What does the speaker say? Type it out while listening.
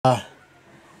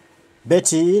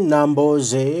Betty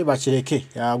Nambooze bakireke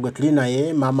gwe tuli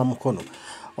naye mama mukono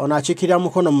ono achikira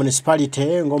mukono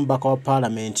municipality ng'omubaka wa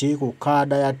parliament ku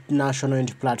kaada ya National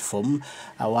Unity Platform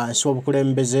wansi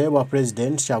w'obukulembeze bwa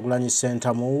president Kyagulanyi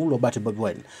Ssentamu Robert Bobi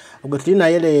Wine. Gwe tuli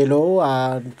naye leero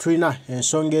tulina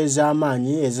ensonga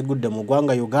ez'amaanyi ezigudde mu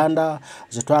ggwanga Uganda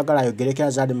zetwagala yogerekera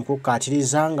zaadi mu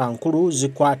kukkaatiriza nga nkulu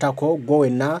zikwatako gwe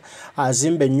wenna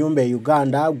azimba ennyumba e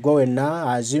Uganda, gwe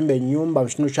wenna azimba ennyumba mu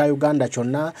kitundu kya Uganda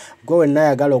kyonna, gwe wenna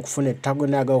ayagala okufuna ettaka,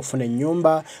 ayagala okufuna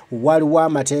ennyumba. Waliwo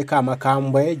amateeka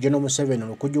amakambwe General Museveni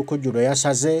olukujjukujju lwe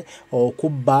yasaze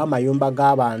okubba mayumba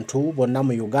g'abantu bonna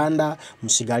mu Uganda,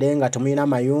 musigale nga temulina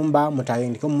mayumba,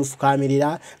 mutandike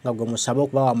mufukaamirira nga gwe musabe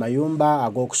okubawa mayumba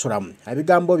ag'okusulamu.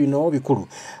 Ebigambo bino bikulu.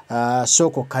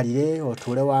 Sooka okkalire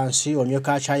otuule wansi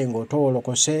onyweko akyayi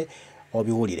ng'otoolokose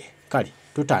obiwulire. Kale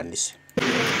tutandise.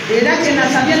 Era kye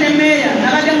nasabye ne meeya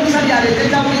nabadde musabye aleete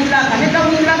tawuliraka ne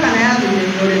tawuliraka naye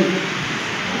agenendole.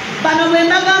 Bano bwe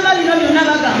mbagamba bino byonna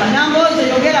bagamba Nambooze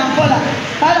yogera mpola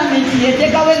palamenti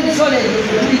yeteekawo emisolo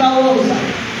ezo tebawooza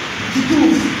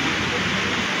kituufu.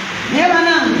 Naye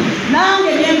banange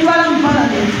nange byentwala mu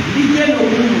palamenti bigenda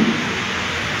okumu.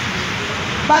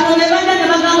 Bano ne badda ne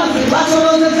bagamba ffe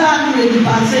twasolozeza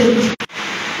 100%.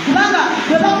 Kubanga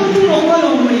bwe bakutula okola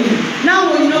omulimu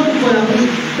naawe olina okukola bwe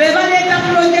be baleeta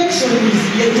projections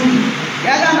yetuli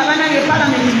yagamba banange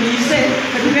palamenti muyise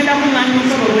tetugenda kuŋŋanya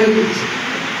omusolo bwekuti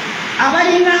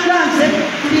abalinga nga nze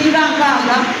tulinga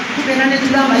nkaaga tugenda ne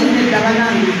tugamba yinedda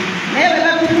banange naye bwe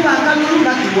batukuba akalulu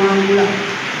batuwangula.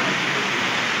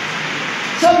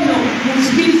 So bino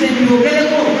musikirize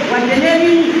mbyogereko wadde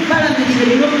n'ebimu palamenti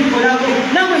ebino bikolako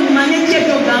namwe mumanye ki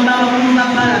ekyogamba abakulu ba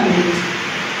palamenti.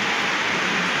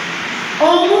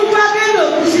 Omuntu agenda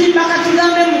okuzimba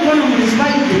katugambe mukono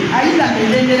municipality ayita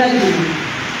endendera gyonna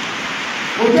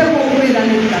oteekwa okubeera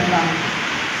n'ettaka.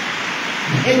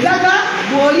 Ettaka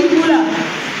bw'oligula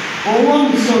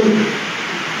ow'omusolo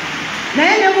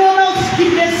naye ne bw'oba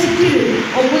osikidde sikire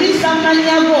okulisa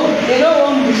amanyago era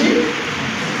ow'omuki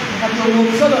katono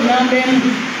omusolo namba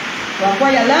emu to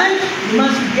acquire land you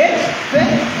must get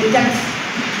pay a tax.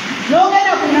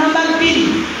 N'ogenda ku namba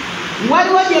 2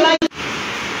 waliwo gye land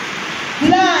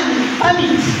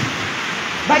permit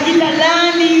bagita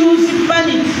land use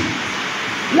permit.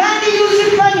 Land use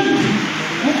permit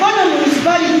mukono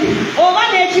municipality oba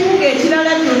n'ekibuga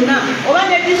ekirala kyonna oba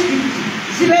ne district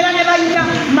zibeera ne bayita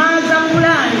maaza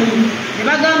pulaani ne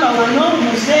bagamba wano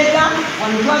museega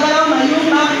wano twagalawo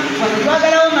mayumba wano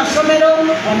twagalawo masomero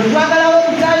wano twagalawo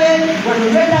obutale wano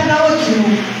twetagawo kino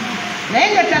naye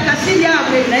ngaettaka si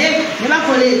lyabwe naye ne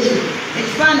bakola ekyo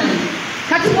ekifaananyi.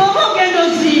 Kati bw'oba ogenda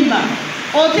ozimba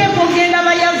oteekwa ogenda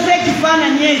bayaze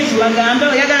ekifaananyi ekyo bagambe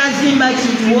oyagala zimba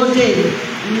kintu woteeri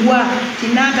wa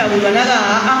kinakabulwa naga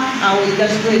awo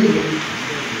egasitwere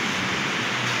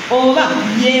oba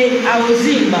ye awo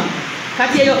zimba.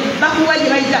 Kati eyo bakuwa gye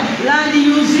bayita land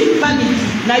use permit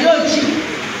nayo ki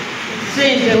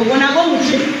sente ogwo nago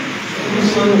muki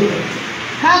musolo.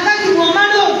 Kakati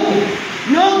bw'omala okwo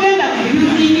n'ogenda ku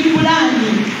building plan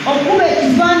okuba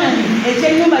ekifaananyi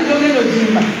ekyennyumba gy'ogenda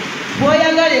ozimba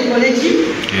bw'oyagala ekole ki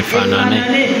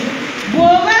efaanane.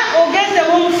 Bw'oba ogenze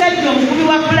w'omusajja omukubi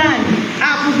wa pulaani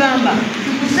akugamba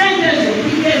tukusente ezo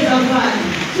kiteeza faani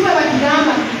kiba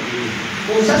bakigamba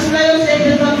osasulayo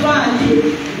sente za faani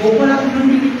okola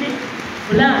kulumbilite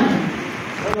pulaani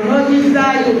ono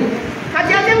n'ogizaayo.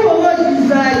 Kati ate bw'oba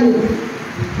ogizaayo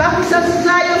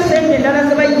bakusasuzaayo sente endala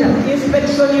ze bayita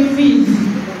inspection fees.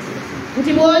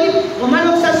 Nti bw'oli omala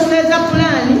okusasula eza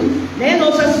pulaani naye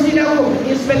n'osasulirako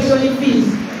inspection fees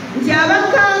nti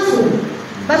abakanso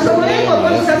basobole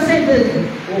okozesa sente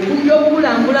okujja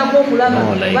okulambulako okulaba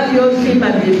oba byozimba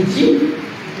byebiki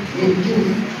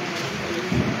ebituufu.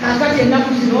 Kakati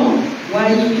ennaku zino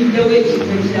wayimiriddewo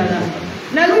ekintu ekirala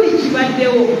naluli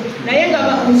kibaddewo naye nga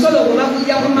omusolo gwe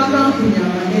bagujja ku makampuni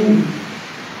amanene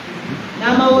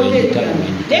n'amawoteri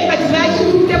naye kati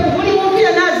bakitutteku buli muntu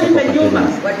yenna azimba ennyumba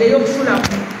wadde ey'okusulamu.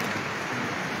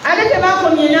 Ate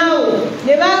tebakomye naawo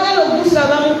ne baagala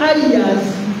okusaba mu alias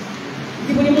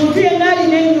nti buli muntu yenna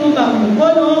alina ennyumba mu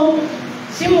mukono,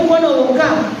 si mukono wokka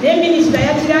naye minisita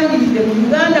yakirangiridde mu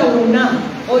Uganda wonna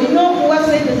olina okuwa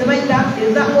sente ze bayita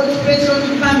eza occupation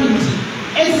permit.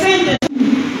 Esente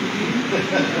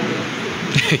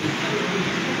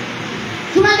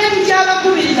tubadde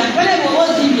tukyabakubiriza kale bw'oba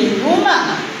ozimbye ennyumba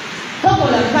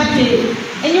tokola kate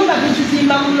ennyumba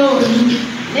tukizimba mu looni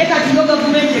naye kati ngo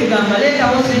gavumenti egamba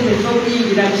leetawo sente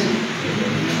ez'okuyingira ki.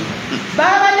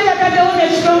 Babadde bataddewo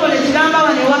n'ekitongole kiramba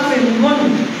wano ewaffe mukono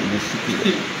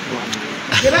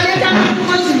ne baleeta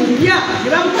n'omukozi mupya ne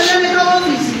bamukolera ne ka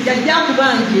ofiisi jajja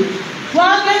kubanje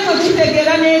twagenza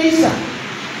okitegeera n'erisa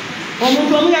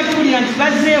omuntu omu yatuwulira nti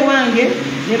bazze ewange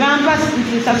ne bampa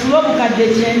nti nsasula obukadde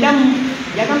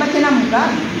 9 yagamba 96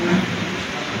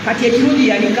 kati ekirundi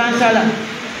yali kansala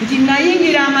nti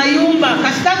nayingira amayumba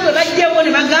kasita gwe bajjewo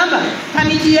ne bagamba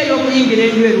kamiti ye y'okuyingira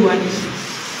enju eruwanisi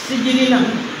sigirina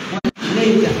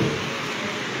neja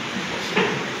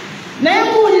naye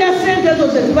kuwulira sente ezo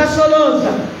ze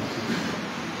tubasolooza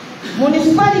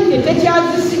munisipalite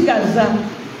tekyazisigaza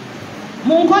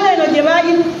mu nkola eno gye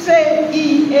bayise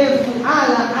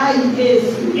EFRIS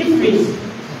IFRIS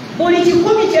buli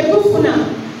 10 kye tufuna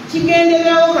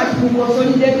kigendererawo kati ku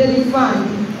consolidated fund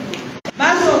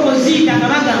basooka oziyita nga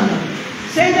bagamba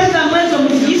sente zammwe ezo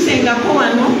muziyisengako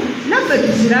wano naffe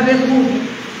tuzirabeku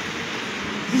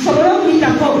zisobole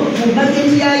okuyitako mu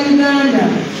bageti ya Uganda.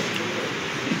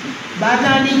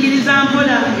 Batandikiriza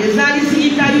mpola ezaali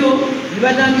ziyitayo ne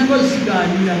batandika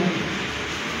ozigaanira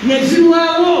ne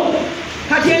ziwaawo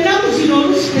kati ennaku zino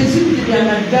olusi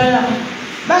teziddirana ddala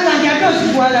baga nti ate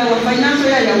ozitwalawo fainanso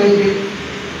yayawedde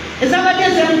ezabadde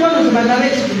ez'emikono zibagaba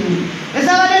ekitugu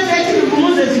ezabadde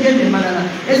ez'ekitugumu ze zigenda emalala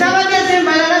ezabadde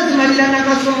ez'embalala zimalira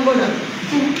nakasongola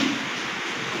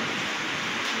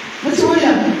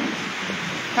mukiwulira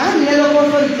kandi lero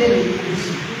kofolitero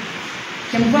ekuusi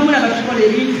kyemuva mulaba tukola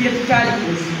ebintu bye tutaali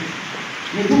kuusi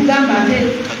ne tugamba ate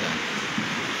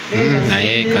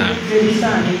nayeeka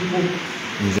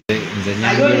nze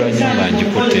nyambirwa nyumba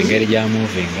njikutte engeri gya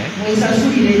moving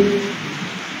mwesasulire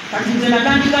kati nze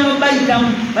natandika nobayitamu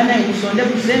banaye kusonde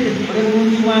ku sente tukole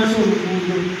bulungi wansi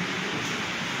oluguudo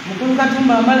mukulu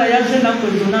Katumba Wamala yazze ennaku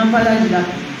ezo nampalalira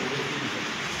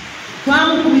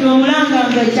twamukubira omulanga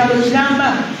nga ekyalo kiramba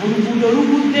oluguudo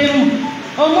luguddemu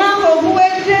omwaka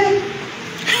oguwedde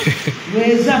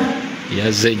lweza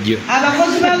yazze jjo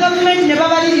abakozi ba gavumenti ne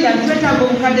babalirira ntwetaaga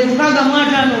obukadde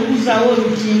 650 okuzzaawo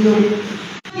olutindo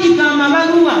ika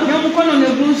amabaluwa n'omukono ne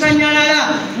gunsanyalala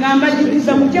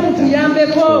ng'ambajjukiza mutye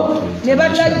mutuyambeko ne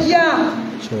batajja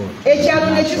ekyalo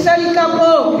ne kisalikako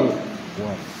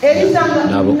erisanga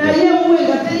naye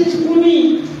muwenga teri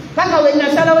 10 paka we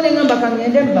nasalawo ne ngamba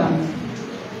kangende ebbanga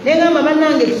ne ngamba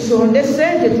bannange tusonde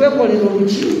sente twekolera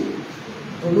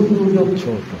oluguudo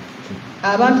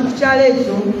abantu ku kyalo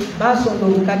ekyo basonda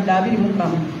obukadde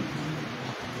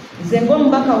 21 nze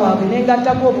ng'omubaka waabwe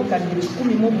nengattako obukadde 13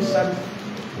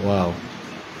 wow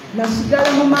nasigala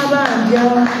mu mabanja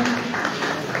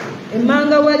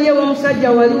emmanga wali ew'omusajja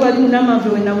wali munamave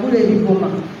we nagula ebigoma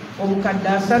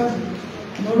obukadde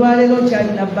 3 n'olwaleero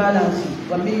kyalina balansi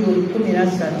wa miliyoni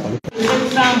 13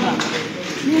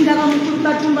 nindaba mukulu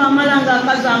Katumba Wamala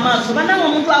ng'akaza amaaso bannange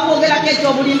omuntu akwogerako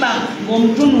ekyobulimba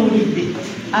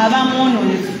ng'omutunuulidde aba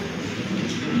mwononefu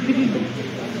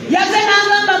yazze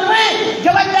n'agamba mwe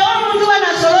tewaddewo omuntu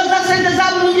banasolooza sente za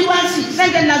bulungi bwansi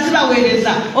sente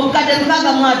nazibaweereza obukadde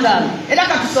 650 era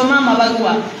katusome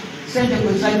amabaluwa sente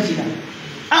kwe zajjira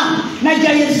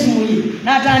najjayo essimu ye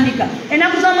n'atandika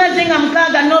ennaku z'omwezi nga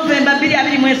 6 Novemba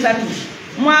 2023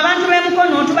 mu abantu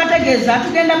b'emikono tubategeeza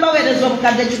tugenda baweereza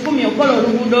obukadde 10 okola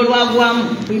oluguudo olwagwamu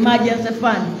ku emergency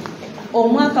fund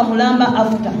omwaka mulamba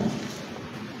afuta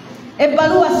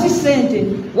ebbaluwa si sente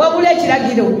wabula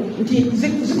ekiragiro nti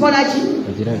zikola ki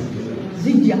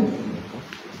zijja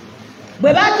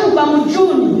bwe batuuka mu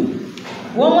Juni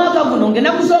w'omwaka guno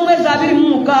ng'ennaku z'omwezi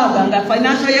 26 nga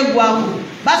fainanso yeggwako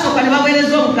basooka ne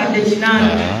baweereza obukadde 8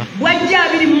 bwajja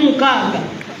 26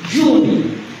 Juni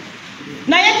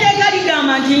naye etteeka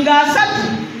ligamba nti nga 3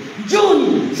 Juni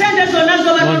sente zonna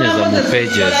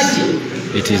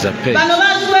bano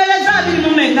baziweereza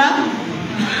 20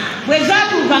 bwe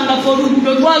zaatuuka nga fe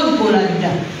oluguudo twalukola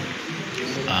dda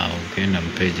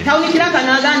tawunikiraka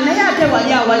n'agamba naye ate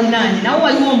wali awalinaani nawe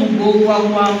waliwo omugga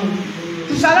ogwagwamu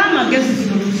tusale amagezi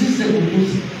zino tuzisse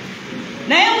buguzi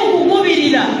naye mu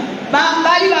kugubirira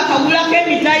baali bakagulako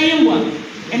emitayimbwa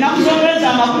ennaku z'omwezi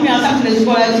 30 ne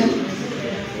zikola ki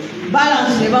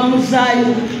balansi ne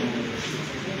bamuzaayo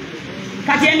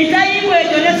kati emitayimbwa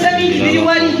egyo ne seminti biri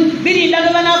wali birinda ne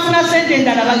banaafuna sente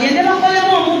endala bagende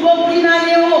bakolemu omugga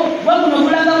ogulinaanyewo bwe guno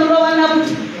gulaga mulowa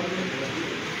nabuti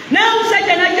naye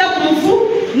omusajja n'ajja ku mufu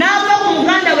n'ava ku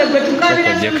muganda we gwe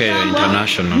tukabira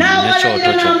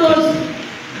n'awalabira Nambooze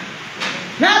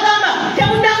n'agamba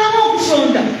temuddangamu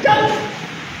okusonda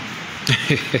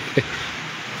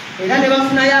era ne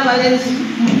bafunayo abalenzi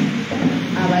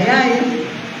abayaaye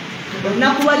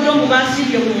olunaku lwajja omu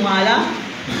basiibye ku mwala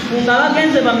nga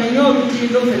bagenze bamenye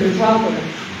olutindo ffe lwe twakola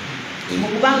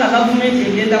okubanga gavumenti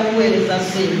egenda kuweereza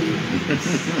sente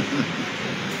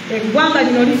eggwanga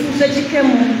lino lifuuse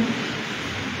kikemu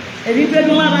ebintu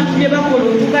ebimu abantu bye bakola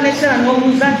otuuka nekiseera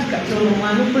n'obuuza nti kati ono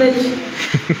mwanukula eki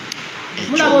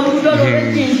mulaba oluguudo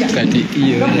lw'ejjinja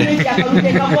gavumenti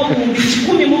akaluteekako obuwumbi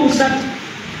 13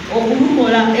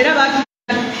 okulukola era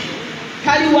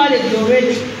tali waledi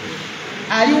olwekyo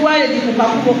ali waledi ku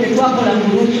kakubo ke twakola mu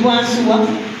bulungi bwa nsuwa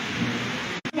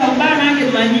kambala nange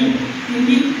manyi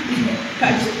ndi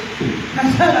kati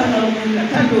kasala kamunga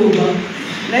tadooba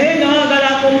naye nga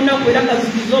wagalako omunaku era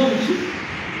kazikiza omuki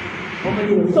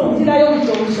omuliro so ntirayo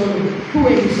okuti omusolo tuwa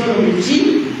emisolo eki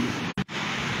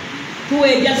tuwa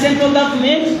ebya central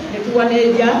government netuwa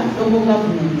n'ebya local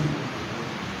government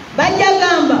bajja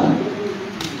gamba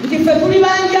nti ffe tuli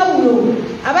banjawulo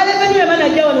abaleveni be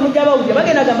banajja wano mujja bawulira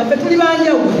bagenda gamba ffe tuli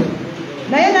banjawulo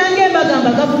naye nange mbagamba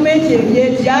gavumenti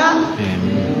ebyetya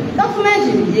gavumenti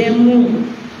ebyemu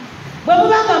bwe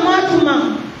mubanga mwatuma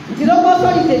nti local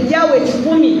authority ejjawo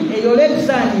 10 eyole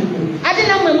ebisaaniiko ate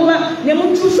nammwe muba ne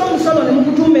mukyusa omusolo ne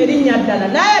mukutuuma erinnya ddala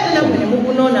naye ate nammwe ne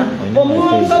mugunona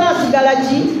omuwa omusolo asigala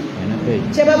ki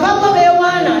kyebavako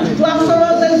beewaana nti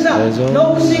twakusolozezza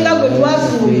n'okusinga gwe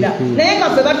twasuubira naye nga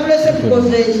ffe batulese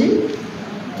tukoze eki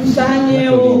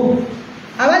tusaanyeewo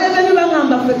abaleveni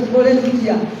baŋŋamba ffe tukole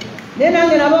tutya naye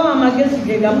nange nabawo amagezi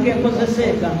ge gamu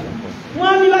genkozeseeka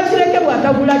mwami bakireke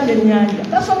bw'atagula kyennyanja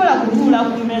tasobola kutuula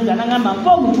ku mmeeza naŋŋamba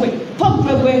mpa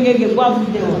omutwe gwengege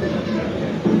gwavuddewa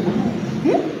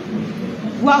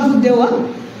gwavuddewa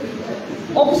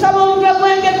okusaba omutwe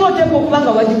gwengege oteeka okuba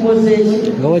nga wagikoze eki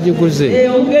nga wagiguze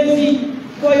omugezi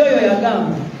koyoyo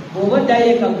yagamba oba oddayo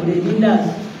ekagula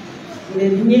ebindaasi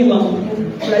ebinyeebwa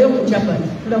kulayo ku capati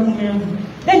tula ku menvu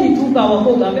nenituuka awaka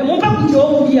ogambe mumpa ku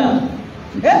kyowulya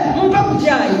mumpa ku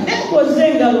kyayi nekoze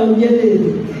engalo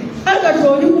njereere anga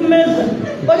toli ku mmeeza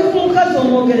oli ku mukazi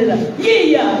omwogerera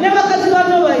yiiya ne bakazi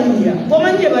bano bayiiya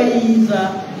omanyi gye bayiiza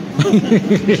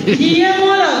yiye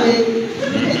mwolabe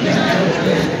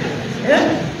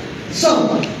so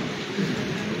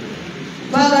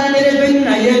baagala ne revenu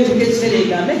naye tugekiseera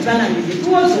egambe tibanangize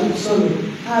tuwoza omusolo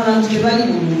abantu tebali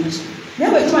bulungi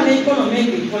naye bwe tuba n'eikonomi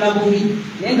ego ekola bubi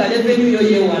naye nga revenu yo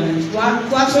yeewaana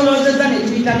twasolozeza ne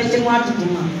tuyita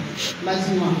nekyemwatutuma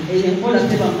mazima eyo enkola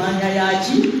tebamanya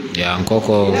yaki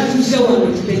yankoko era tuze wano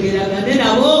tutegeragane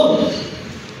nabo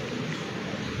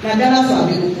naddala fe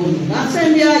ab'ebukulu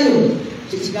nasembyayo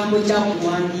kyekigambo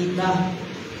kyakuwandiika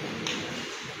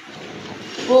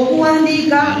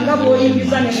okuwandiika nga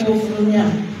bw'oyingiza ne bw'ofulumya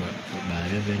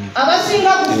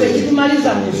abasinga kuffe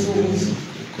ekitumaliza mu busuubuzi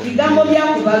bigambo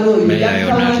byakubala oyo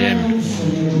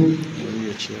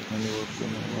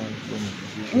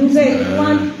nze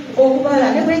okubala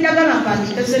ne bwenjagala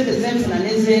mpandiika sente zenfuna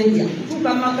nezendya kutuuka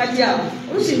mu maka gyabo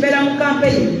olusi mbeera mu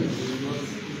kampeyini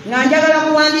nga njagala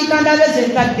kuwandiika ndabe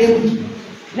zenkaddemu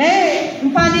naye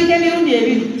mpandiika emirundi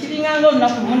ebiri kiringanga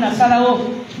olunaku lumu nasalawo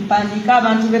mpandiika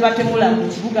abantu be batemula mu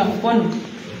kibuga mukono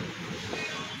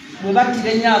bwe battira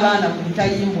ennyo abaana ku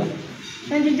butayimbwa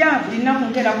enjija buli nnaku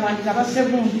nteera kuwandika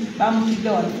basegundi bamutidde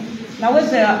wano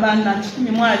naweze abaana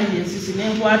 12 ensisi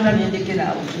nenkwata nendekera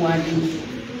abo kuwandiika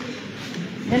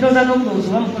nendoza n'okulowooza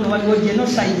oba mukono waliwo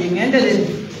genocide engenderere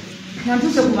nga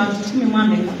ntuuse ku bantu 12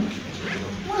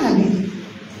 mwabiri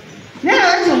naye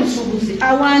lwaki omusuubuzi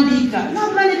awandiika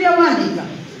nabula ne byawandiika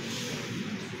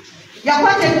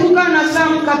yakwata edduuka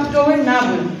nasaamu kapito we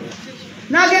naabula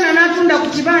n'agenda n'atunda ku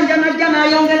kibanja najja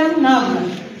n'ayongeramu naabula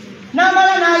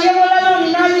n'amala n'ayewola looni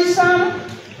n'ayisaamu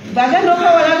ng'agenda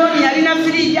okwewola looni yalina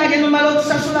firiji agenda omala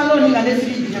okusasula looni nga ne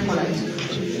firiji tekola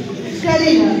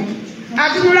terina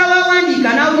atunula wawandiika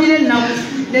n'awulira ennaku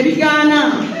ne bigaana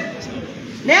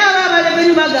naye aba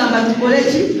abaleveni bagamba tukole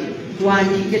ki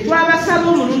tuwandiike twabasaba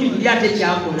omulundi guli ate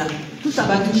kyakola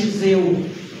tusaba tukizeewo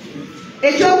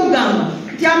ekyokugamba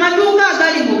nti amaduuka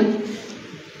agali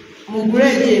mu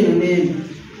gureedi eno neeno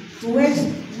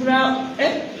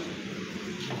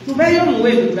tubeeyo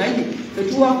omuwendo naye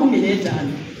tetuwa 15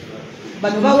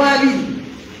 bano bawaabiri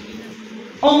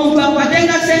omuntu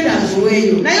akwatenga sente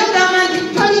aziweeyo naye ogamba nti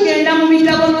toligenda mu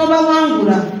mitabo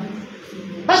n'obawangula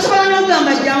basobola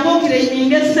n'okugamba jangu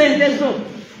okireininga esente zo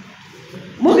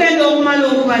mugenda okumala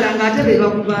okubala ng'ate be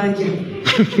bakubanja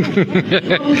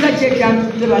omusajja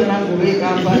ekyatudde bannange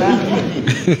olwekampala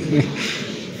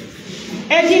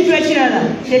ekintu ekirala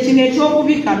kyekino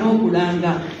ekyokubika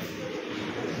n'okulanga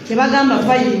kyebagamba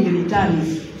filing returns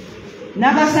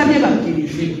n'abasabye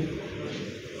bakkirize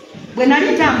bwe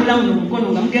nali tambula muno mukono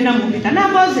nga mugenda mupita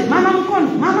Nambooze maama mukono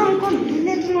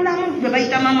netunulamu bwe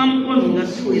bayita maama mukono nga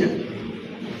siwera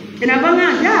enavanga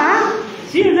nti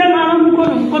sinze maama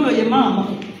mukono ye maama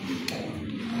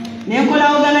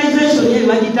nenkola organization ye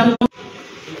bagita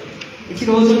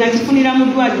ekirowoozo nakifunira mu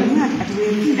ddwaliro kati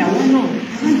wempira wano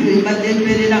abandi wembadde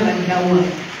mbeerera baddawa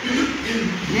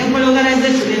nenkola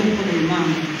organization ye mukono ye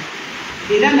maama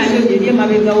era nayo yeri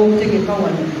emabega w'okutegeka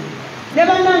wano ne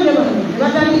bannange bano ne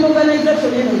batandika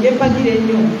organisation eno yempagira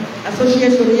ennyo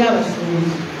association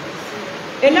y'abasuubuzi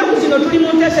ennaku zino tuli mu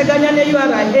nteeseganya ne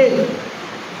URA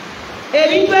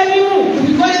ebintu ebimu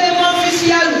tubikolere mu ofiisi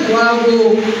ya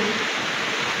Lukwago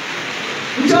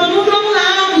nti omuntu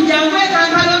omulala jangu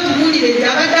ekampala otubulire nti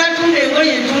abadde atunda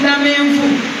engoye entunda menvu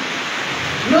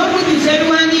n'okujuza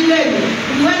ebiwandiiko ebyo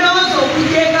tuliwendowooza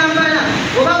okujja ekampala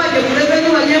oba wadde ku leveni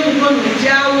wali emukono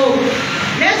okyawo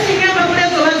naye singa empapula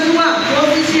ezo baziwa ku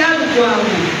ofiisi ya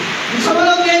Lukwago nsobola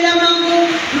okugenda mangu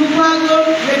Lukwago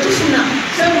ne tufuna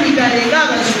sebuligale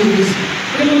ng'abasuubuzi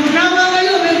buli muntu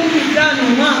n'abangayo oba 15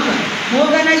 omwaka mu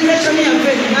organisation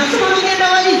yaffe nasobola okugenda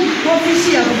wali ku ofiisi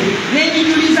yaffe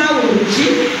n'enjijulizaawo oluki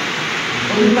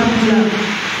olupapula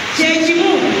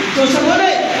kyekimu tosobole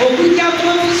okujja ku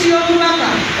ofiisi y'omubaka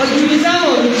ojulizaawo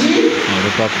oluki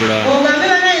olupapula ogambe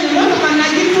banaye emmotoka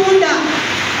nagitunda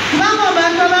kubanga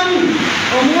abantu abamu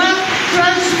omuwa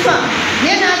transfer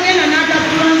ye n'agenda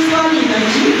n'atatransfaringa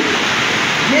ki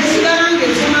nesigala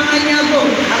ng'esoma amanyago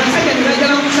abasajja ne bajja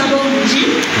bakusaba omuki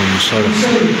omusolo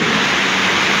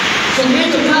so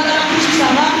nekyo twagala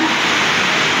kukisaba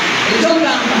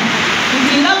ekyogamba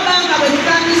nti nga banka bwe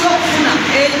tutandisa okufuna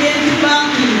agent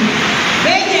banking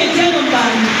beegenti eno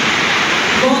banki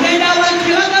ng'ogenda abantu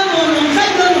ne bagamba ono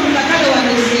omusajja ono mukatale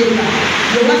waneseeka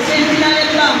yoba sentinale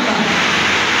banka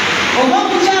oba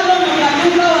omukyalo ono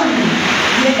Katumba wano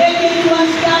ye agent wa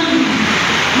standing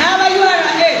n'aba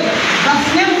URA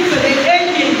bafune muffe be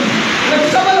agent bwe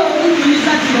tusobola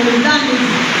okujjuliza kino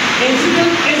buvunaanyizibwa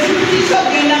ezitutiisa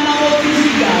okugenda maofiisi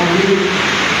gaabwe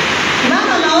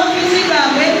kubanga maofiisi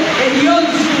gaabwe eriyo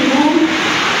oluzungu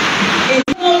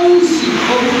erimu oluusi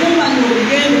obukumbani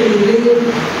obugenderere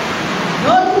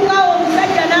n'otuukawo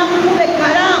omusajja n'amukuba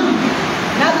ekkalaamu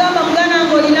n'agamba mugana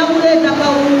nga olina kuleeta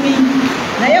kawumbi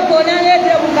naye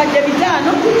bw'onaleetera obukadde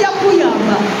 5 kujja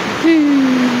kuyamba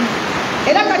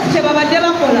era kati kye babadde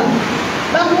bakola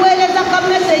bakuweereza ka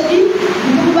mesegi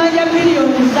nkukubanja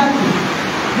miliyoni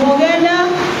 3 bw'ogenda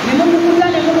ne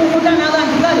mukukuta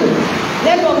n'abantu kale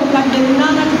leeta obukadde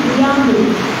 8 tukuyambe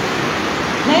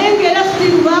naye ng'era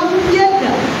sitiru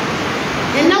bakubyedda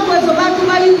ennaku ezo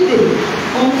batubalidde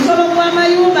omusolo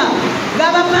gw'amayumba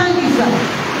g'abapangisa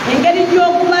engeri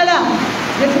gy'okubala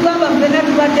ne tugamba ffenna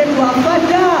tubadde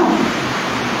twafadda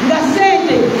nga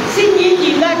ssente si nnyingi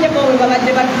ng'ate bowe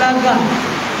babadde batulaga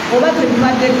oba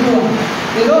tetubadde tuwa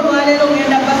era olwaleero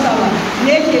ngenda basaba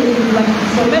n'ekyenyigu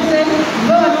batusomese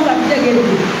mbe wano nga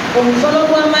tutegereje omusolo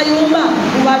gw'amayumba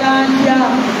gubalantya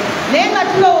naye nga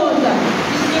tulowooza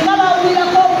kisinga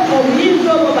bawulirako obuyinza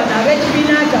obwo bano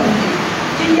ab'ekibiina kyaffe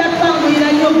kijja twanguyira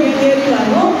nnyo okugenda eri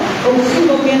bano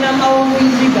okusinga okugenda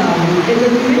mawofiisi gaabwe ekyo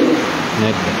tuli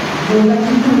nga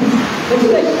kituufu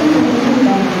ekiba ekituufu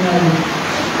kutunda mulala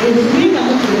ekibiina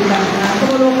mukireka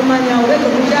asobola okumanya oba ekyo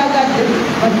mukyagadde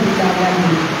bakikyagadde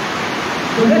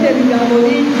tugende ebigambo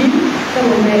bingi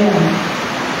sebomeera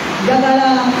njagala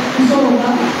kusooka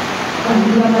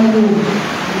kantubabayo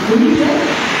tuyite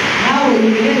naawe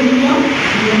yire nnyo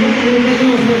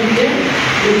ngemukuleetenyofodde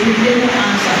ekiddemu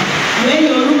ansa naye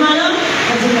olumala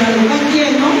kazinalo kajja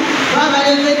eno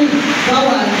babaleveni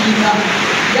bawandiika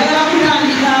njagala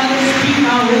kutandika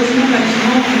sipiika w'ekibuga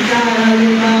kino mukyala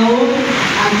lembaawo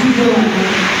atuze wano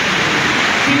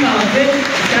sipiika waffe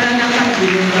mukyala Kati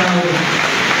lembaawo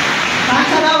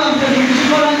kansala waffe mu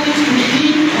kikolwa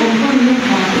disitulikiti omukono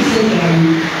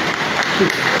akusegayi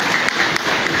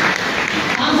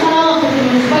kansala waffe ku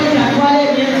munisipaliti atwala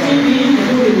ebyensimbi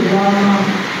nebulirwama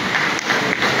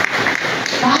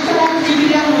kansala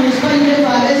kukibirya mu munisipaliti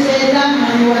twaleseeta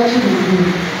mani wa kibugu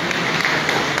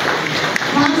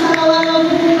kansala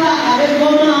w'abavubuka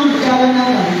ab'eggoma mukyala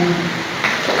Nabana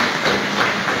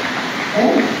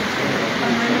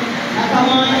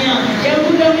nakamanya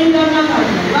yevudde mwinda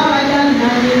nakati babajani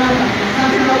nanyenaka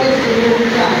kansala w'essere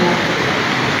omukyala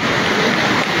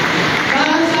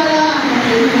kansala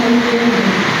akateinamugenzi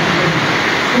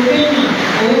Kenya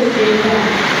ow'esseeta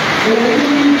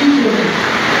olaimumibizo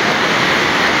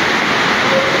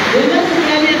yonna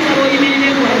sinyali ensaba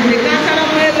oyimiriremu wadde kansala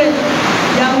mwebe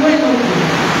jangu enoku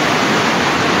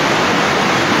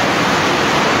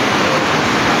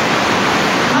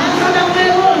kansala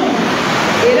mwebe ono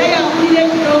era yakulira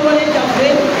ekitongole kyaffe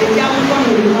ekyamukono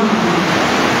lumangu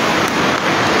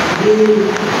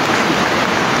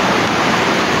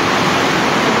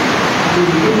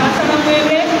kansala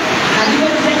mwebe aliwo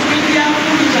ekibiina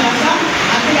byamukulu kyasa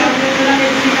ate yakulembera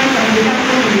n'ekibiina kyaffe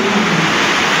ekyamukono lumangu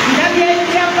ndabye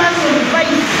chairperson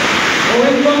vice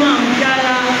ow'eggoma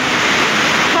mukyala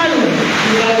Kalo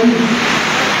Ngalu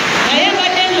naye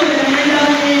badde nno bwe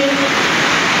nalabye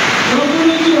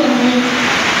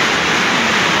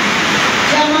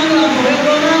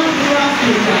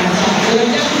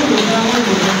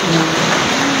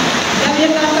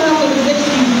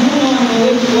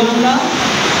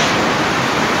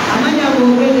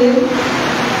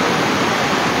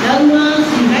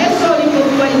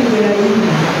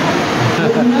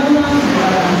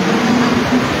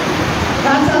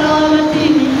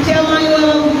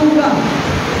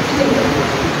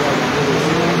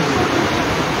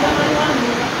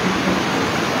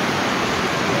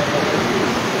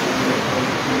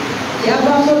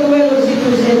yavaako luwero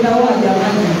zituzendawa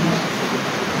jamani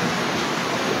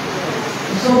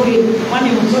Musoge mwani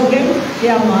Musoge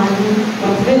kyamaanyi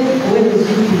bafe luwero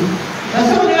zitu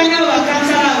basoboganya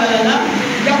bakansala abalala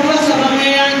nja kubasaba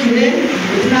mweyanjule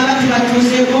tunaba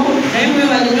tubatuuseeko naye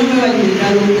mwewalire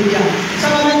ddala okujja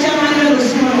saba bakyamaani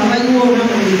beerosiima baliwo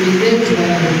namulirire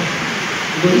tubalala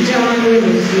ng'olikyamaani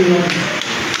weerosiima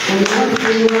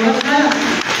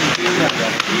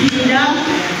Ira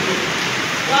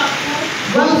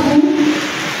Wafu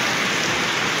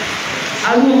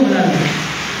Alumulala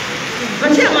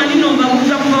Bakyamaani nomba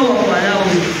kuza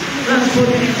kubawakwalawo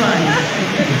transport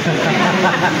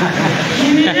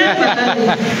fine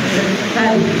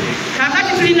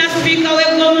kakati tulina sipiika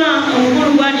w'eggoma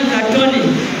omukulu Bwani Katone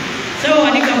sawa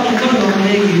wanika ku mukono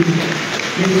omulegi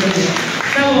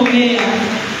sawa meya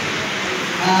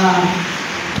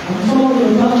Sono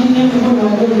immagine che poi la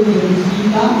dove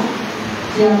visita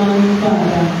siamo in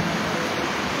casa.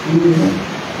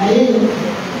 Lei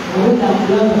ora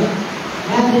parlava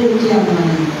anche di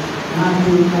chiamare a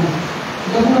Africa.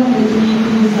 Dopo la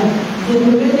mezz'ora se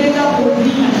dovete da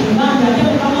prima ci manda che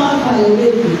come fare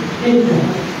vedi.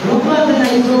 Non fate la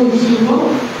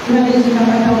soluzione, una che si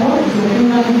capita molto, sono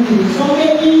una di sono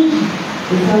amici.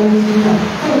 E stanno visitando.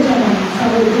 Poi c'è una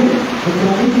salute, e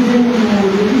la visita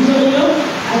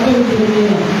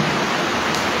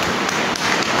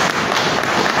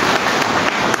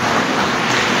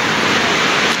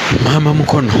Mama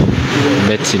Mukono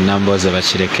Betty Nambooze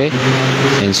bakireke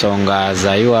ensonga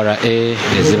za URA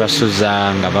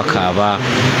ezibasuza nga bakaaba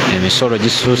emisolo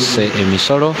gisuse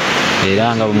emisolo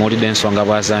era nga bumuulidde ensonga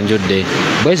bwazanjudde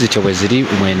bwe zityo bwe ziri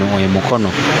mweno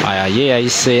Mukono ye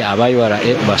yayise aba URA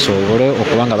basobole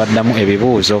okuba nga baddamu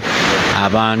ebibuuzo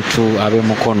abantu ab'e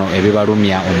Mukono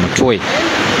ebibalumya omutwe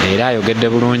era ayogedde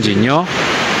bulungi nnyo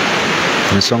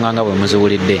ensonga nga bwe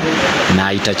muziwulidde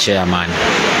n'ayita chairman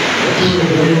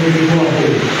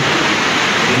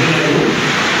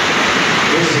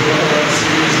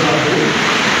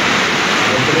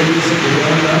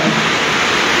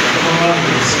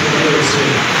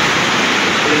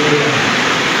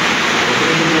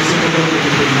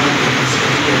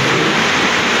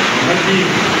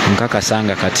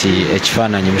nkakasanga kati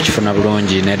ekifaananyi mukifuna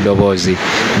bulungi n'eddoboozi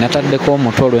nataddeko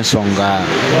omutwe olw'ensonga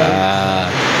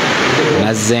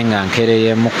nazze nga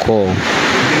nkereyemuko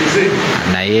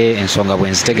naye ensonga bwe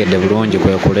nzitegedde bulungi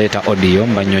kwe kuleeta audio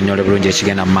mbannyonnyole bulungi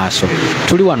ekigenda mu maaso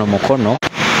tuli wano Mukono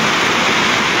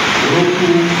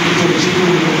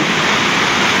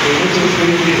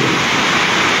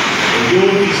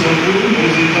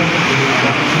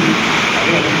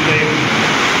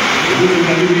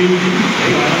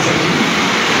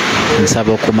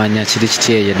nsaba okumanya kiri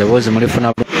kiti eyo eddoboozi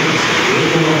mulifuna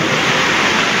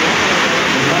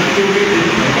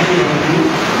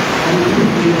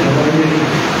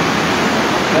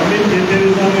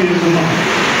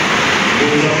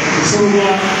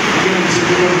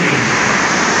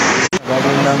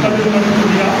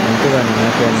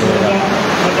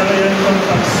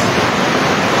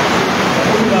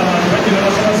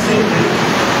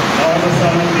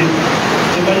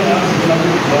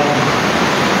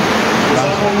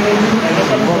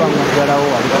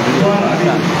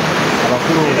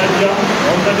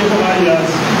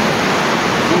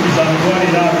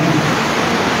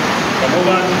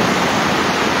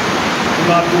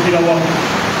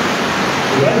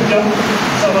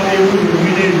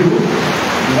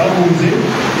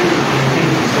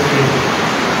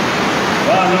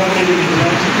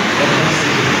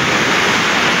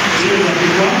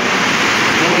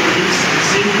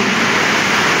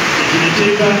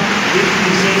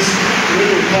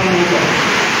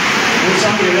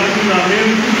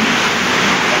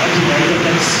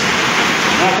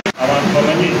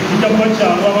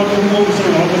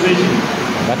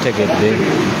bategedde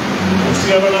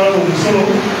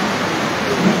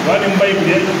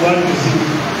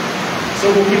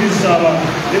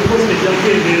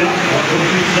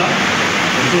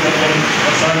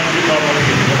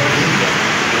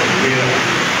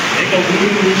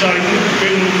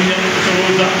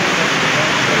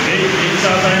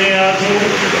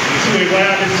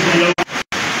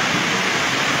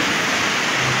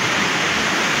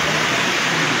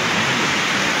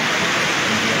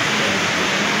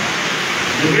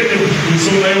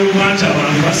ensonga y'okumanti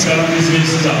abantu basigala mu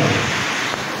bizinesi zaabwe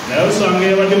naye osanga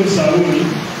yabadde mu saluuni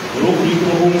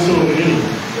olw'okuliikibwa kw'omusolo munene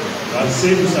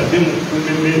baseetusadde mu kukuuma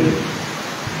emmere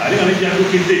ate nga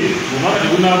nejjandukidde omwaka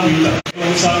tegunaakuyita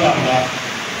omusanga nga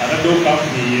ataddewo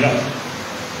kampuniera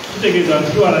kitegeeza nti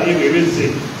twala ebwebezze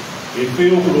effe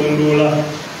y'okulondoola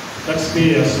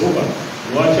taxpayer yasooka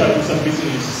lwaki alisa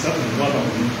bizinesi ssatu mu mwaka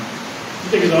gumu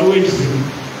kitegeza waliwo ekizibu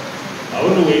awo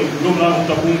nno n'omulala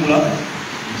kutakumbula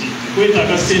nti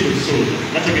kwetaaga ssente okusolo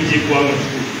gateke gyeggwanga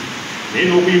kikulu naye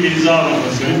n'okuyimiriza abantu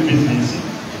basigale ku bizinensi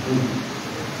kikulu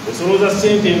osolooza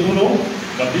ssente entono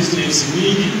nga bizinensi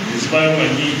nyingi ezibayo nga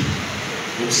nyingi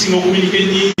okusinga okubinika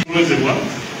ennyingi kulozebwa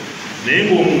naye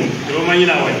ng'omuntu tebamanyi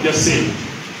naawajja ssente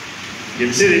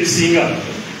ng'ebiseera ebisinga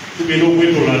tugenda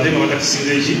okwetoola ate nga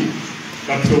batakisinza eki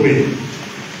kapitobwe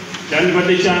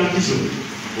kyandibadde kyankizo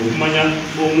okumanya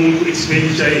omuntu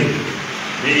expenditure ye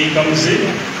ne income ze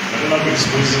nga tonaku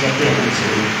exposinga tera ku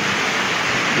musolo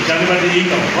ekyandibadde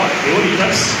income kuba ewoni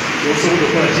tax osobola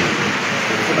okukola ki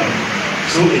okufunamu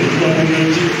so ekitwakugira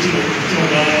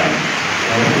kinogaya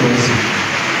abakulonzi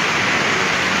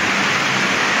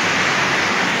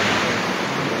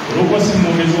olwokuba si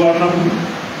mumwogezi wa lunaku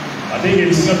ate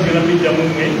ng'ebisinga tugenda bijjamu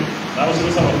mmwe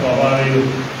n'abasomesa baffe abaaleero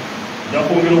nja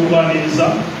kwongera okubaaniriza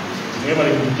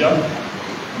timwebale kujja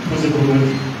tukoze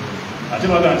bulungi ate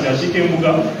baga nti akiika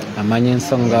embuga amanya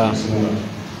ensonga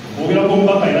ogerako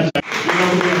omubaka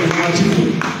ayinakifu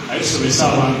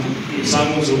ayetusomesa abantu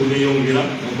ebisanguzo okuneyongera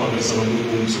n'okwagaliza abantu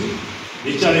b'omusolo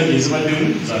ekyalenje ezibaddemu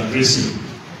za dressing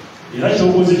era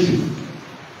kyokoze ki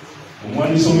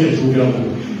omwandiisi omu yakyogerako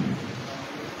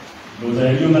ndowooza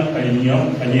yaliyo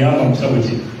kanyeyamba mu kitabo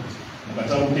kye mu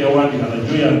katabo ke yawandika na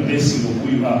joy and blessing of who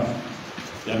you are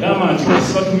yagamba nti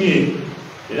basibatumye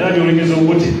era alyolekeza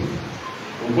ogote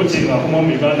ng'akoma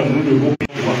mu Uganda mulundi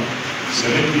ogw'okuyitibwa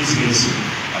sigale bizinensi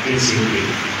ate ensinkwe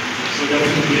so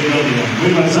jakutukulengaera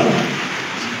mwebaza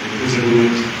ekuze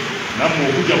bulungi nammwe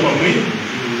okujja kwammwe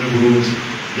ekuze bulungi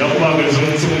jakubagaliza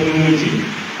omusomo omulungi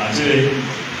ate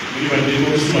mulibadde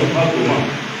n'okusula kubagoma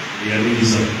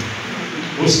eyaliriza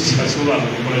ositi kasobola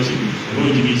okukola ki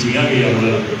olungi bintu byange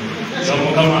eyabulala sa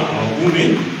mukama abakuume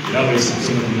era abayisa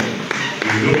kusoma kuno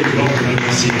ebiro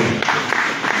ebibakubakasiga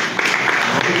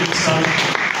abakulikisa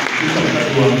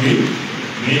kukamukati wange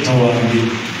neeta wange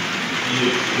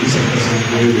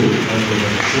isakasakuweyo asobola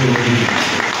okuyi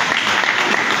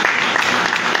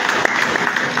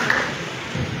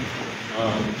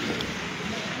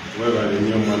webale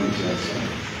nnyo omwami kyasa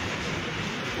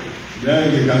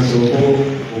nange kasoko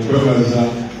okwebaza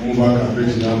omubaka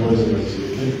Beti Nambooze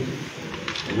Bakireke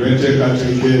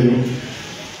olw'enteekateeka eno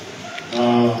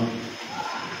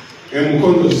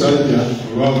emukono sajja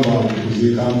olwava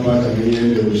okuziika mpaata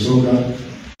n'eyende busoga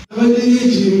abaddeyo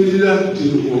ekiyimirira nti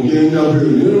ogenda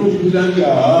bweyo naye okubira nti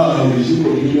olukiiko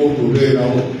lulina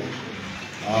okubeerawo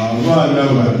abaana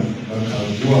bano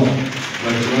bakagwa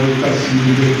bati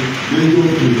balukasiire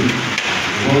n'ekyokubiri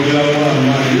bongeramu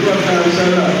amaanyi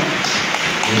bakansala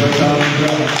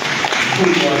nebatambula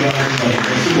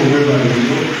okukwanaasibo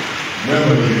mwebalino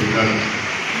mwebalirigana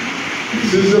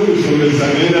size kusomesa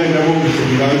naye nayinamu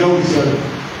okusomera nja kusala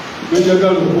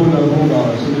nenjagala okubonako nga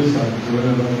abasomesa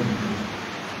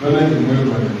banange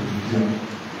mwebalirija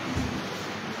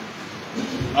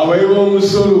abayi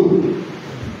b'omusolo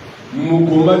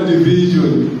mukoma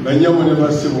division banyabo ne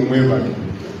basibo mwebali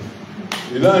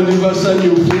era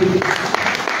ndibasanyufu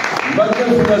mbadde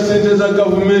nfuna ssente za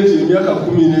gavumenti emyaka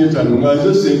 15 nga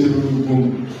nze ssente lulugumu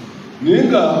naye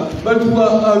nga batuwa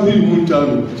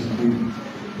 25 ku kikumi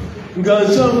nga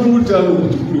 75 ku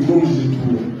kikumi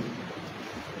ng'omuzituwa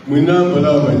mwenambala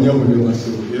abanyabo ne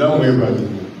basibo era mwebali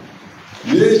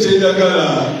naye ekyenjagala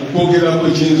okwogerako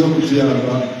ekiyinza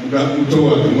okutuyamba nga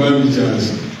mutowange mwami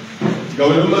kyasa nga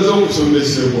bwe bamaze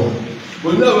okusomesebwa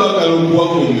bonna baagala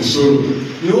okuwaka omusolo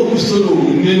naye omusolo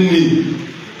munene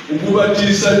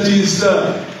okubatiisatiisa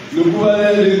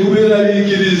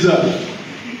nekubeeraliikiriza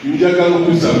njagala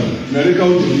okusamu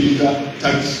nalekawo tekiyita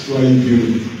tax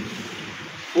tribunal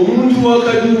omuntu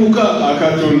wakaduuka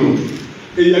akatono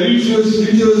eyali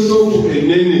likyosooku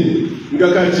enene nga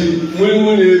kati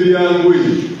mulimu n'ebyangwe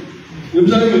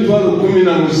nebutali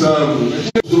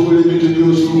 17,000 osobola ebintu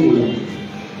byosumula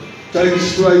tax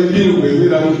tribunal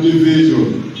bwebeera mu division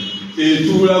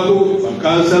etuulako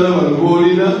bakansala bano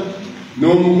boolina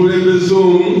n'omukulembeze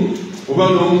omu oba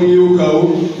n'omumyukawo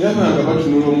yabanga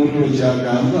batunula omuntu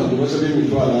okyagamba gebasaba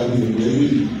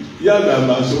 $20,000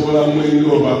 yagamba asobola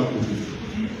mwenge oba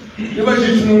ne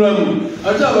bakitunulamu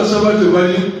ate abasaba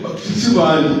tebali si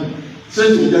bangi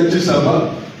sente ojja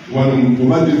kisaba wano mu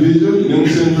Boma division ne mu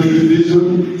Central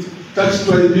division tax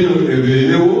tribunal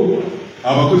ebeerewo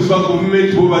abakozi ba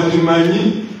gavumenti bo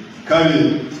bakimanyi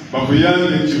kale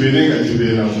bakuyambe kibeere nga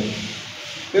kibeerawo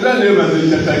era nebaza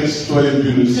ekya tax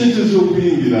tribunal sente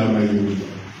z'okuyingira amayumba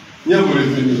nyambula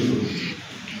efeneso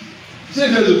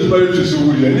sente ezo tubali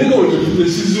tuziwulira naye nga wetutude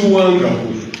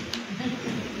siziwangako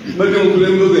badde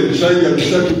mukulembeze ebisanja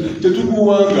 3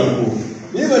 tetukuwangako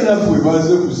naye banaffe we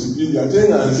baze ku sipidi ate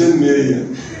nga nze neeya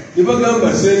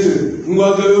nibagamba sente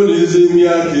ngwagayo neza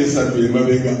emyaka 3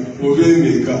 emabega oba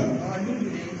emeka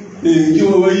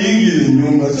nkiwa bayingira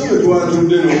ennyumba sobe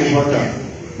twatudde n'okubaka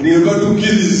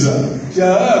nebatukiriza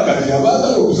kyakati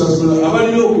abaagala okusasula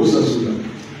abalina okusasula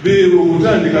beewe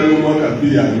okutandika n'omwaka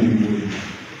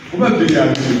 2020 kuba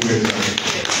 2020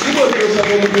 nibo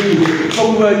tosaba omulimu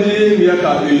kakubagiyo emyaka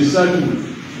 3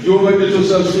 gyobadde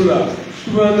tosasula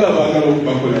kubanga abaagala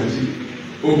okubakola ki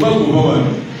obakuba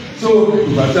wano so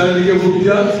tubatandike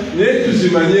bupya naye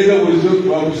tuzimanyenga bulizo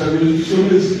twakusabira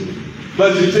tusomesa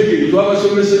bazitegere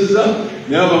twabasomeseza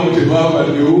naye abamu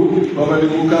tebabaddewo babadde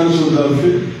mu kanso zaffe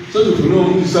so tufune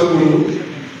omukisa guno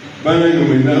banange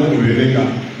mwena mubeerenga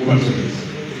mubasomesa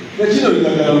nakino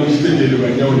linagala mukitegeere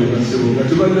banyawule basebo nga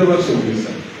tebalina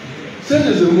basomesa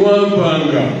sente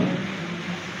zemwampanga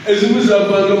ezimu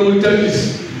zapanga mu takisi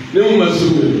ne mu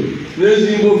masomero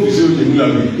n'ezimba ofisi gye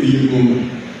mulabe ey'engoma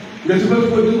nga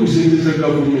tebakodde ku sente za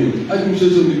gavumenti ati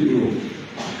musezo mikro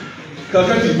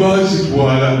kakati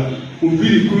bazitwala mu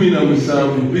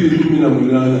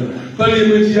 2017-2018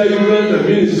 Parliamenti ya Uganda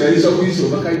minisita yayisa kuyisa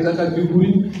bakayita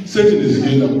kadiguli sente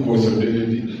nezigenda kukosa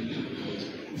deredi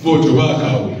voto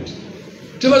bakawunti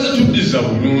tebazituddiza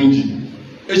bulungi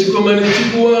ekikoma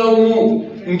nekikuwaamu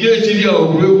ng'ekiri awo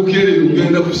kulwebukere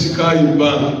ugenda kusikayo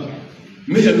banka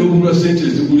meya n'obulwa sente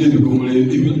ezigula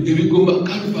ebigoma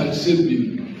kalifati sebbiri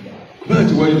kubanga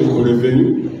tewali loko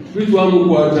revenue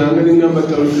bitwamukwatanga n'engamba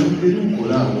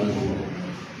talukola abantu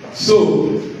so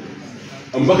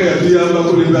ambaka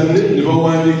yatuyambako ne banne ne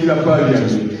bawandiikira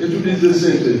Parliament etuddize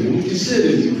sente mu kiseera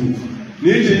ekituufu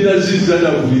naye terina zizza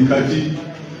na buli kati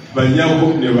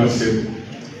banyago ne basebo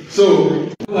so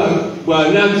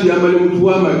bw'anaatuyamba ne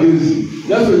mutuwa amagezi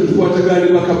naffe tukwatagana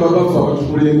ne bakaba baffe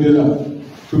abatukulembera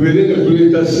tubeere nga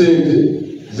tuleeta sente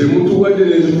ze mutuwadde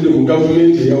n'ezivudde mu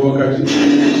gavumenti eyawakati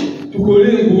tukole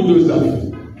enguudo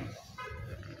zaffe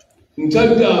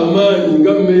ntadde amaanyi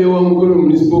nga mmeeya wa Mukono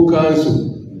Municipal Council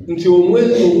nti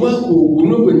omwaka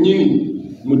guno gwennyini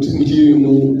mu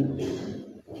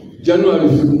January,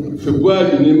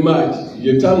 February ne March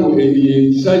yetamu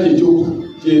ekisanja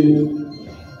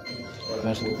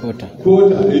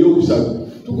kwota ey'okusatu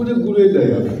tukole guleda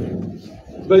yaffe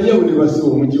banyawo ne basebo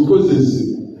mugikozese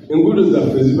enguudo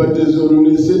zaffe zibadde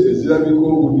zoononese ezirabika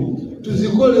obubi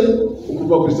tuzikole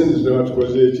okuva ku sente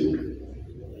zinabatukoze eki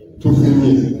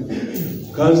tufunye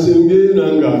kansembe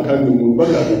nanga akadumu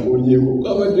mpaka akakonyeko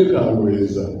kabadde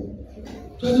kaloweza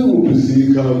twali mu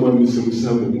kuziika mwamisi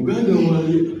musambe muganda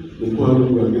wange mukwano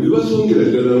gwange ne basongera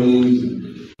ddala mungi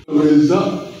loweza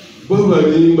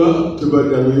babalimba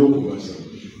tebaddangayo okubasa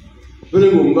bale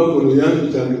ng'omubaka ono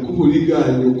yampitanga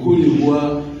kubuliganya okulibwa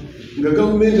nga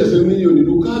gavumenti afe miliyoni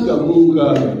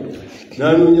 660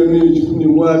 n'anoonya miliyoni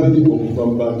 12 okuva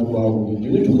mu bantu babulijjo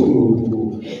ne tukoma olugo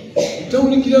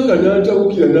tawulikira nga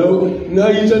n'atawukira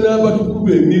n'ayita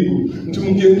n'abatukuba emigo nti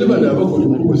mugende bano abakola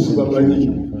okubo sibamanyi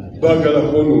baagala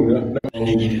kwonoona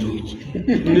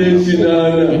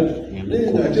n'enzinaana naye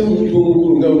ng'ate omuntu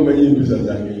omukulu nga mumanyi empiza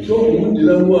zange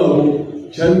kyomundiramu awo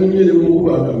kyanyumyere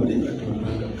mukuba akamulinga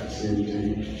tubanga kasente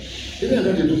era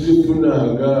nga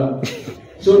tetuzifunanga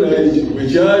so naye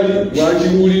bwekyali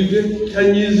wakiwulidde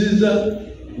kyanyiziza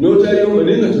n'otayomba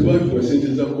naye nga tebatuwa sente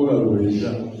za kukola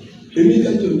lweza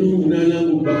emika gyonna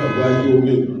omunaananga obubaka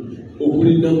bwajooge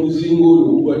okulinda muzinga oyo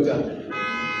ogukwata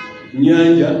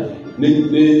nyanja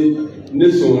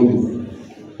ne sonde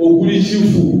okuli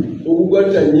kifu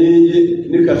okukwata nyenye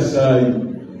ne kasaayi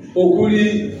okuli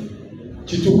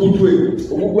kitukutwe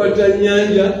okukwata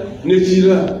nyanja ne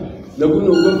kira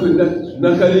naguno ogwaffe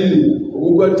nakaliri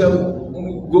okukwata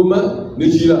Goma ne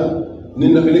kira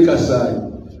ne kasaayi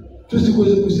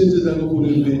tuzikoze ku sente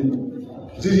z'abakulembeze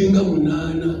ziringa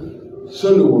 8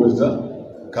 so ndowooza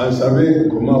kansabe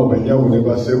komaawo banyawo ne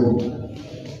basebo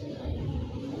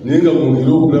naye nga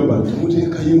mwongere okulaba nti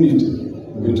muteeka unity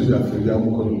mu bintu byaffe bya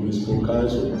Mukono Municipal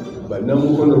Council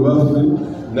bannamukono baffe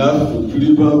naffe tuli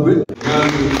babwe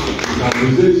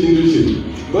ngambuze ekintu kye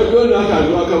baddewo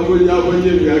n'akantu akabonyabonye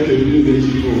emyaka 2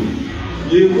 n'ekitundu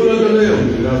yenkolagana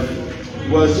yaffe naffe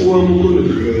wansi wa Mukono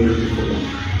tekikola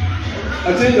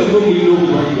ate nga mwe mulina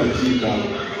okubanga kiikaawo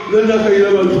nanakayira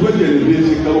abantu bajja ne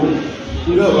beetekawo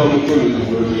ng'aba Mukono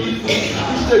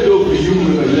kitadde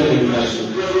okuyumba banyamunaaso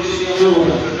so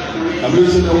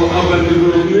aminisita wa urban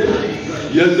development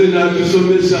yazze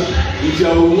n'atusomesa nti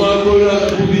awo mwakola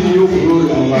bubi nnyo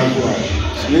okulonda abantu abo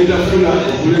ngenda kufuna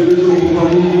okulembeza okuva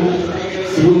mumu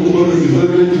sibe Mukono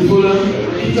development forum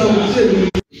tutambuze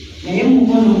naye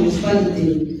Mukono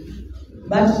municipality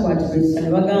batukwatiriza ne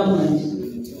bagamba nti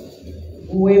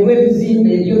weebwe ebizimbe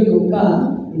ebyo byokka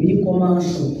ebiri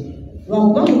commercial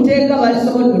lwakuba muteeka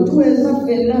balisobodde otuweesa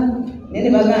ffenna naye ne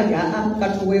bagambye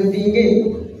katuwevinge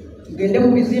tugende mu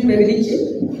bizimbe biriki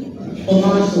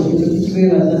omaaso ekyo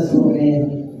tukibeebaza soolera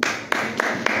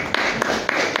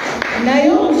naye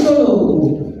omusolo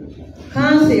ogwo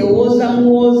kansa ewooza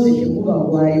muwoozi teguba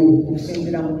gwayo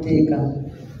okusinzira mu tteeka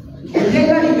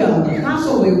etteeka ligamba kansa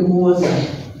obweguwooza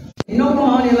nina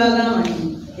okukomawo ne bagamba nti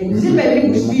ebizimbe biri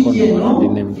ku sipiidi eno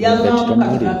byavaamu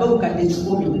katugambe obukadde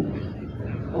 10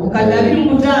 obukadde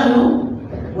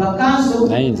 25 bwa kanso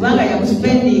kubanga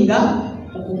yakusipendinga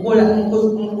okukola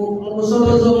mu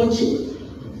kusolooza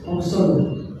omusolo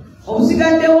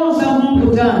obusigaddewo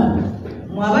 75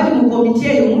 mwabali mu komiti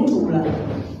eyo mutuula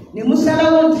ne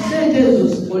musalawo nti sente ezo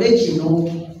zikole kino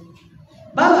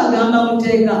babagamba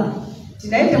muteeka ti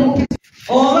naye temukkiriza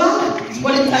oba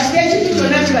kasika ekintu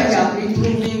kyonna kiba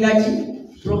kyakuitulumingaki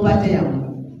propate yammwe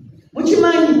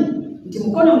mukimanyi nti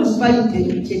Mukono municipality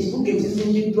kyekibuga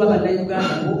ekizimbiddwa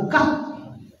bannayuganda bokka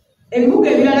ebibuga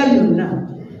ebirala byonna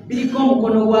biriko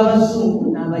omukono gw'abazungu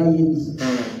n'abayimbi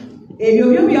ebyo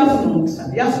byo byafuna omukisa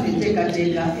byafuna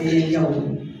enteekateeka ey'enjawulo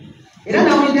era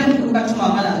nawulidde mukulu Katumba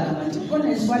Wamala agamba nti Mukono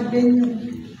eswadde nnyo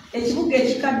ekibuga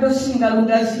ekikadde osinga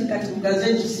lugazi kati lugazi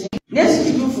ekisinga naye si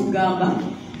kituufu kugamba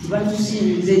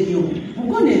tibatusinze nnyo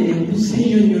Mukono eno enkusi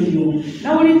nnyo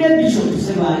nawulidde Bishop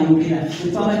Sebayogera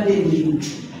tetwabadde emirimu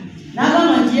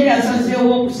n'agamba nti ye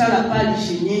yasazeewo okusala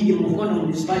palishi nnyingi mu Mukono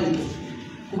municipality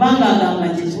kubanga agamba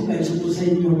nti ekibuga kikuze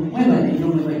nnyo mwebale nnyo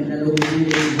mwebalidala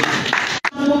okuzimba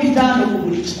mu 5 ku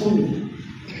buli 10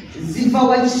 ziva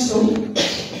Wakiso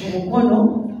Mukono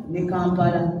ne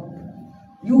Kampala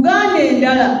Uganda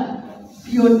endala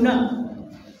yonna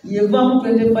yevaamu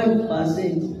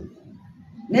 25%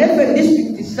 naye ffe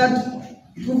disitulikiti 3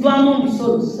 tuvaamu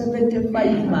omusolo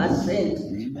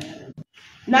 75%.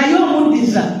 Naye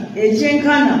omuddiza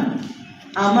ekyenkana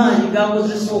amaanyi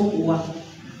gakozesa okuwa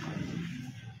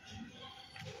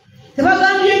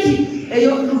tebagambye nti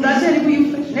eyo lugazi eri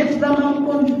kuyiffe naye tugamba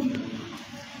Mukono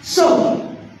so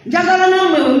njagala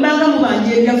nammwe bwe mbanga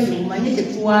mubanja ebyaffe mumanye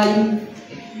tetuwaayo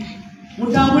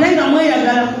mutambule nga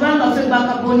mweyagala kubanga ffe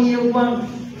bakaboni y'eggwanga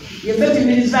yeffe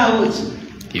tuyimirizaawo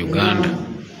ki Uganda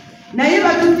naye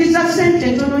batuddiza ssente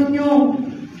ntono nnyo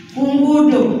ku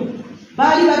nguudo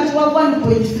baali batuwa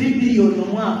 1.3 billion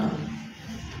omwaka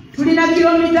tulina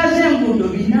kilomita z'enguudo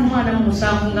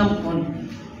 407 nga Mukono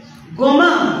Goma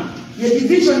ye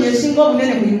division esinga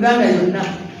obunene mu Uganda yonna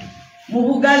mu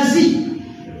bugazi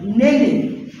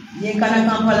nene yenkana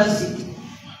Kampala City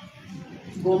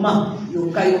Goma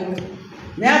yokka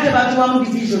naye ate batuwa mu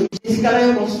division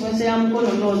esigalayo constituency ya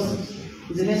Mukono North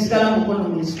nze nesigala Mukono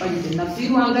municipality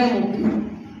nafiirwanga emupi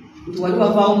nti wali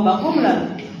wavaawo mubakomulala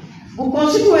bu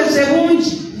constituency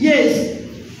bungi yes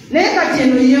naye kati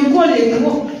eno yenkola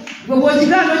eriwo gwe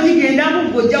bw'okigaana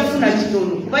ogigendamu gweojja kufuna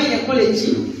kitono kuba yenkola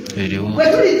eki bwe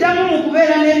tuliddamu mu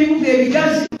kubeera n'ebibuga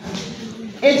ebigazi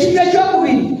ekintu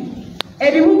ekyokubiri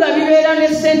ebibuga bibeera ne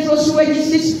central sewage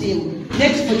system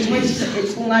n'ekifo kimu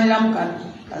ekikuŋŋaaniramu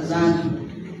kazangi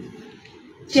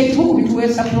kyekibugu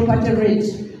bituweesa property rate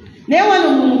naye wano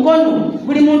mu Mukono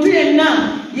buli muntu yenna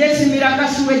yeesimira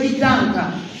kasiwegi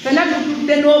tanka fena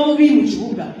tutudde n'obubi mu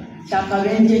kibuga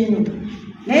kyakabenje nnyo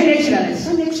naye n'ekirala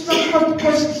esana extra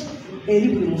cost eri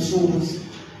buli musuubuzi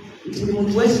nti buli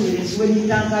muntu weesimira esiwegi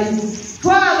tanka yo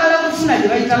twagala kufuna gye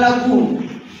bayita laguuni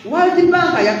World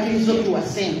Bank yakkiriza okuwa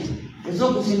sente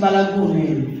ez'okuzimba laguuni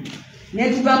eyo naye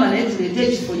tugamba naye tuleete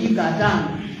ekifo yiika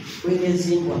 5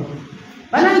 weneezimbwa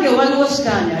banange waliwo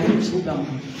sitaani ali mu kibuga mu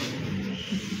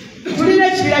tulina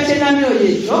ekibira ky'enamyoyo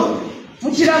ekyo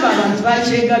mukiraba abantu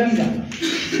bakyegabira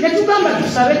ne tugamba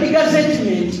tusabe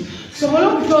digazetiment tusobole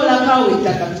okutoolako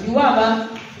ettaka tuliwo aba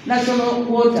national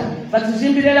water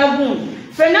batuzimbire laguuni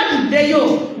ffenna tuddeyo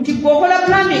nti gweokola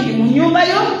planning mu nnyumba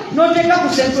yo n'oteeka ku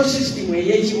central system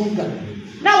ey'ekibuga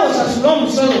naawe osasula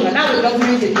omusolo nga naawe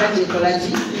gavumenti erina kyekola ki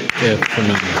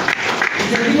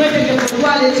ndimwetegeka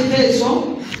okutwala ekiteeso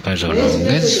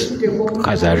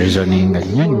kaza reasoning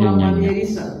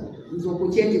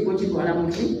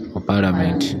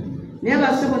Parliament. Naye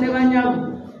basebo ne banyabu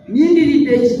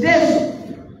nyindiridde ekiteeso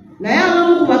naye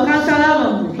abamu ku bakansala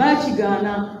abamu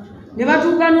bakigaana ne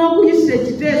batuuka n'okuyisa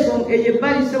ekiteeso eyo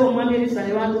ebbali sebo omwami Erisa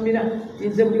ne bantumira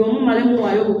nze buli omu malemu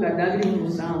waayo obukadde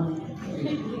 27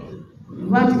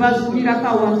 lwaki bazuulirako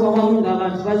awantu awamu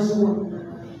ng'abantu bazuwa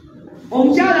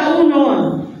omukyala wuno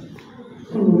wano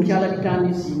omukyala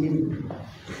bitandisiine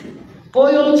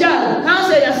oyo omukyala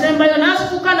kansa yasembayo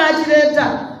n'asituka n'akireeta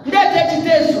ndeeta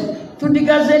ekiteeso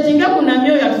tudigazeetinge ku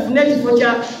namyoyo atufune ekifo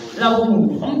kya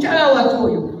laguuni omukyala watu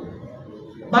oyo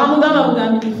bamugamba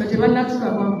bugambi ffe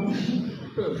tebannatulabamu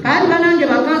Kandi banange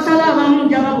bakansala abamu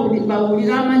njaba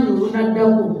bawulira amanyi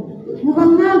olunaddako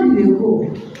mubangambireko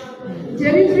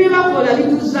ebintu bye bakola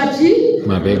bituza ki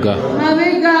mabega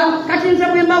kati nze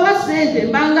bwe mbawa ssente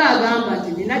mbanga agamba nti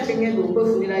nina kyengenda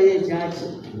okwefunirayo ekyaki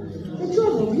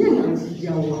ekyomuntu yenga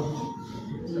nzijjawa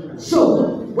so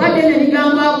wadde ne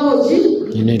ligambako ki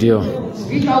iniryo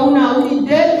bikawuna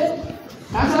awulidde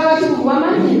kansala bakikulu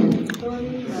bamanyi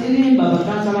sirimba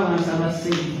bakansala bansaba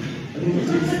ssente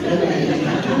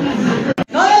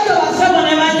n'olwekyo basabo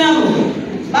ne banyabo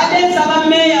badde nsaba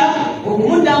mmeeya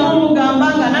okumuddamu omugamba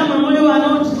nga namwe muli wano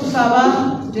tutusaba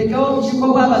tuteekewo obukiiko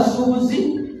bw'abasuubuzi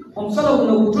omusolo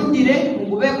guno gutuddire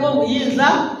mugubeko obuyinza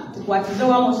tukwatize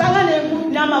wamu osanga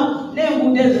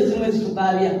n'enguudo ezo ezimu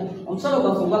ezitukaabya omusolo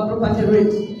gwaffe ogwa property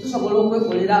rate tusobola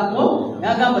okwekolerako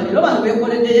nagamba leero bano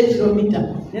beekoleddeyo kilomita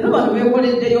leero bano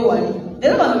beekoleddeyo wali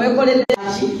leero bano beekoleddeyo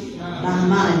ki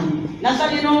bamaanyi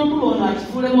nasabye n'omukulu ono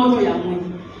akifuula emoto yammwe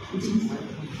nti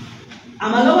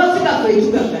amaloboozi gaffe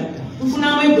etugagatta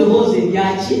tufunamu eddoboozi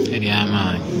eryaki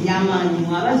eryamaanyi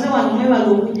mwabaze wano mwebala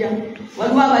okujja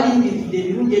waliwo abalindiridde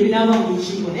ebirungi ebinaava mu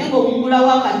lukiiko naye ng'okugulawo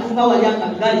akaduuka wali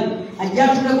akagali ajja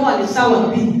atuleko wali essaawa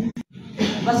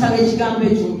 2 basaba ekigambo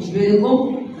ekyo kibeereko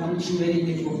nga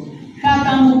mukibeereddeko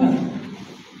kakambuga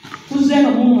tuzze eno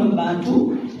mumwe bantu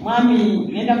mwami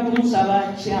ngenda kumusaba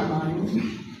kyamaanyi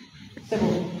sebo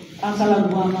kansala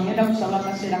Lugwama ngenda kusaba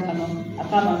akaseera kano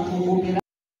ak'abantu mubogera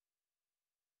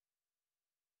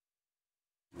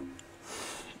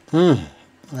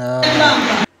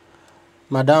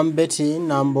Madam Betty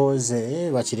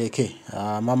Nambooze bakireke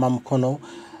mama mukono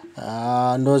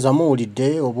ndoza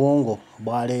muwulidde obwongo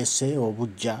bwaleese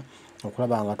obujja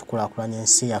okulaba nga tukulaakulanya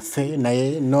ensi yaffe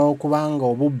naye n'okubanga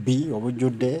obubbi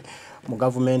obujjudde mu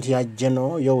gavumenti ya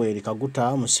General Yoweri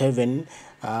Kaguta Museveni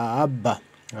abba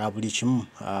buli kimu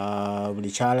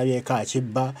buli kyalabyeko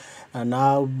akibba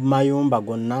n'amayumba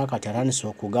gonna kati atandise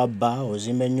okugabba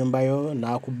ozimba ennyumba yo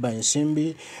n'akubba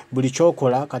ensimbi buli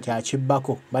kyokola kati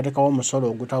akibbako batekawo omusolo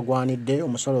ogutagwanidde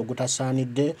omusolo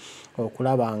ogutasaanidde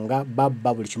okulaba nga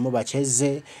babba buli kimu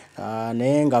bakyezze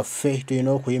naye nga ffe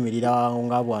tulina okuyimirira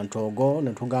nga bwantoogo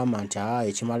ne tugamba nti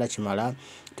ekimala kimala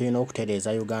tulina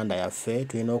okutereeza Uganda yaffe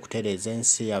tulina okutereeza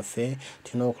ensi yaffe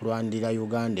tulina okulwanirira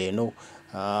Uganda eno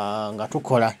nga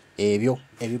tukola ebyo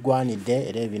ebigwanidde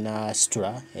era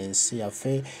ebinasitula ensi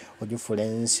yaffe ogifula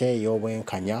ensi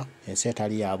ey'obwenkanya ensi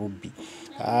etali ya bubbi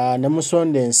ne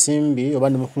musonda ensimbi oba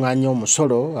ne mukuŋŋaanya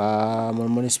omusolo mu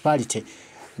municipality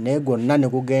naye gwonna ne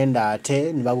gugenda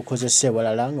ate ne bagukozesa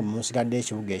ewalala nga musigadde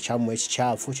ekibuga ekyammwe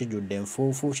ekikyafu kijjudde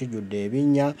enfuufu kijjudde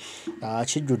ebinnya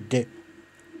kijjudde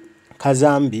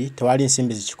kazambi tewali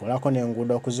nsimbi zikikolako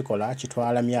n'enguudo okuzikola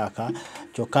kitwala myaka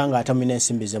kyokka nga ate mulina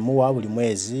ensimbi ze muwa buli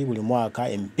mwezi buli mwaka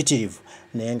empitirivu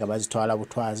naye nga bazitwala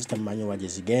butwazi temumanyi wa gye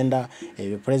zigenda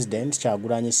ebyo President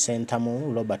Kyagulanyi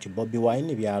Ssentamu Robert Bobi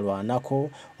Wine byalwanako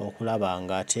okulaba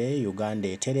nga ate Uganda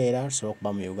etereera tusobola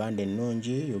okuba mu Uganda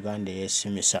ennungi Uganda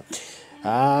eyeesimisa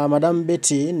Madam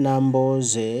Betty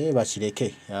Nambooze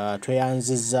bakireke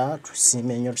tweyanzizza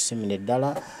tusiime nnyo tusiimire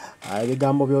ddala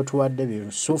ebigambo by'otuwadde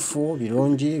bisufu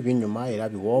birungi binyuma era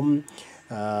biwoomu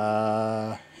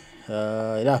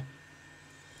era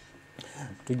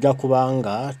tujja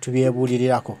kubanga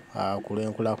tubyebuulirirako ku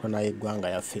lw'enkulaakulana y'eggwanga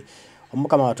yaffe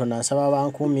Omukama Katonda nsaba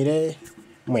bankuumire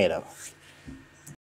mweraba